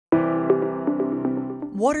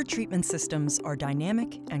Water treatment systems are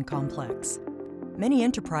dynamic and complex. Many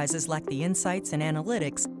enterprises lack the insights and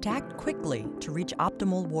analytics to act quickly to reach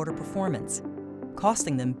optimal water performance,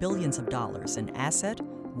 costing them billions of dollars in asset,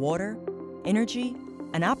 water, energy,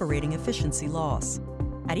 and operating efficiency loss.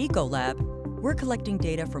 At ECOLAB, we're collecting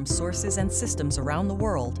data from sources and systems around the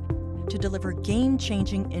world to deliver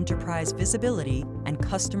game-changing enterprise visibility and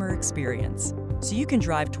customer experience, so you can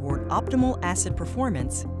drive toward optimal asset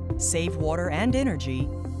performance, save water and energy,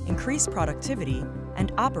 increase productivity,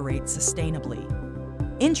 and operate sustainably.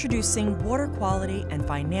 Introducing Water Quality and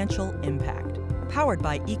Financial Impact, powered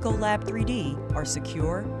by ECOLAB3D, our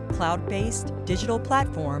secure, cloud-based digital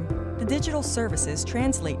platform. The digital services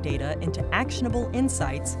translate data into actionable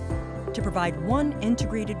insights to provide one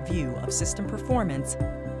integrated view of system performance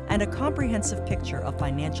and a comprehensive picture of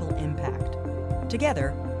financial impact.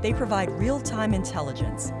 Together, they provide real-time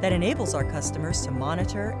intelligence that enables our customers to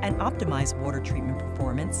monitor and optimize water treatment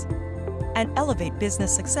performance and elevate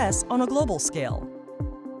business success on a global scale.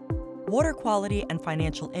 Water Quality and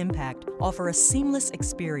Financial Impact offer a seamless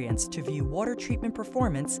experience to view water treatment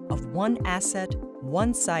performance of one asset,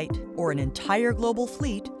 one site, or an entire global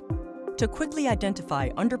fleet, to quickly identify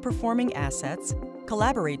underperforming assets,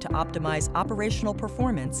 collaborate to optimize operational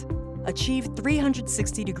performance, achieve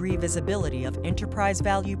 360-degree visibility of enterprise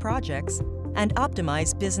value projects, and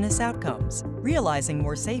optimize business outcomes, realizing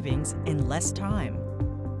more savings in less time.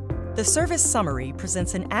 The service summary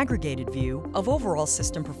presents an aggregated view of overall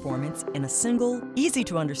system performance in a single,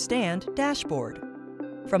 easy-to-understand dashboard.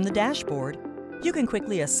 From the dashboard, you can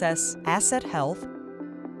quickly assess asset health,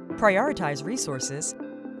 prioritize resources,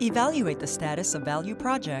 evaluate the status of value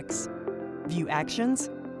projects, view actions,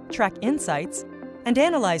 track insights, and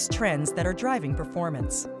analyze trends that are driving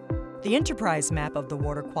performance. The enterprise map of the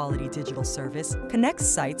Water Quality Digital Service connects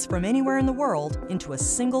sites from anywhere in the world into a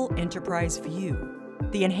single enterprise view.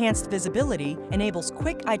 The enhanced visibility enables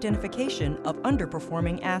quick identification of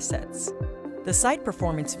underperforming assets. The Site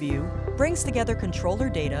Performance View brings together controller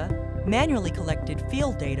data, manually collected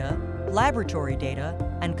field data, laboratory data,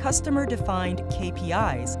 and customer-defined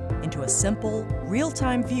KPIs into a simple,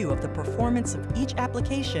 real-time view of the performance of each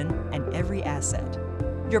application and every asset.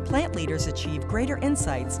 Your plant leaders achieve greater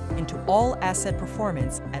insights into all asset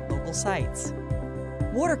performance at local sites.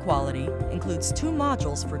 Water Quality includes two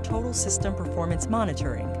modules for total system performance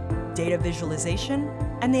monitoring: Data Visualization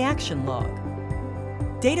and the Action Log.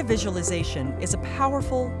 Data Visualization is a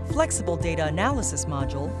powerful, flexible data analysis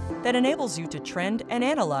module that enables you to trend and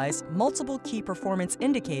analyze multiple key performance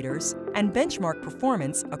indicators and benchmark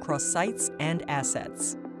performance across sites and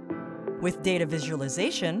assets. With Data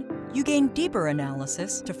Visualization, you gain deeper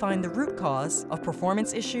analysis to find the root cause of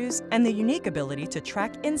performance issues and the unique ability to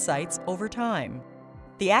track insights over time.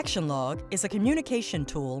 The Action Log is a communication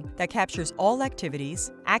tool that captures all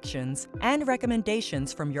activities, actions, and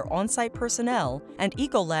recommendations from your on-site personnel and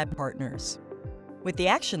ECOLAB partners. With the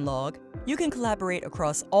Action Log, you can collaborate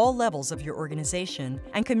across all levels of your organization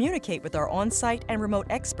and communicate with our on-site and remote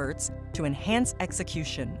experts to enhance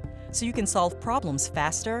execution, so you can solve problems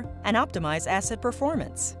faster and optimize asset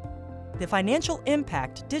performance. The Financial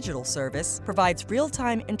Impact digital service provides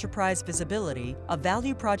real-time enterprise visibility of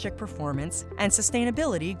value project performance and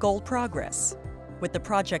sustainability goal progress. With the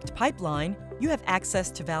project pipeline, you have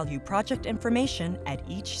access to value project information at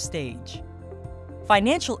each stage.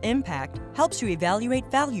 Financial Impact helps you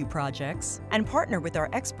evaluate value projects and partner with our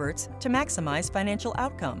experts to maximize financial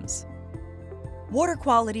outcomes. Water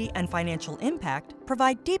Quality and Financial Impact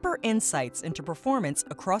provide deeper insights into performance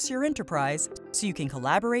across your enterprise so you can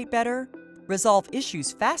collaborate better, resolve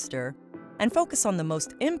issues faster, and focus on the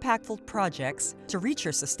most impactful projects to reach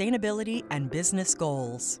your sustainability and business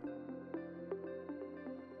goals.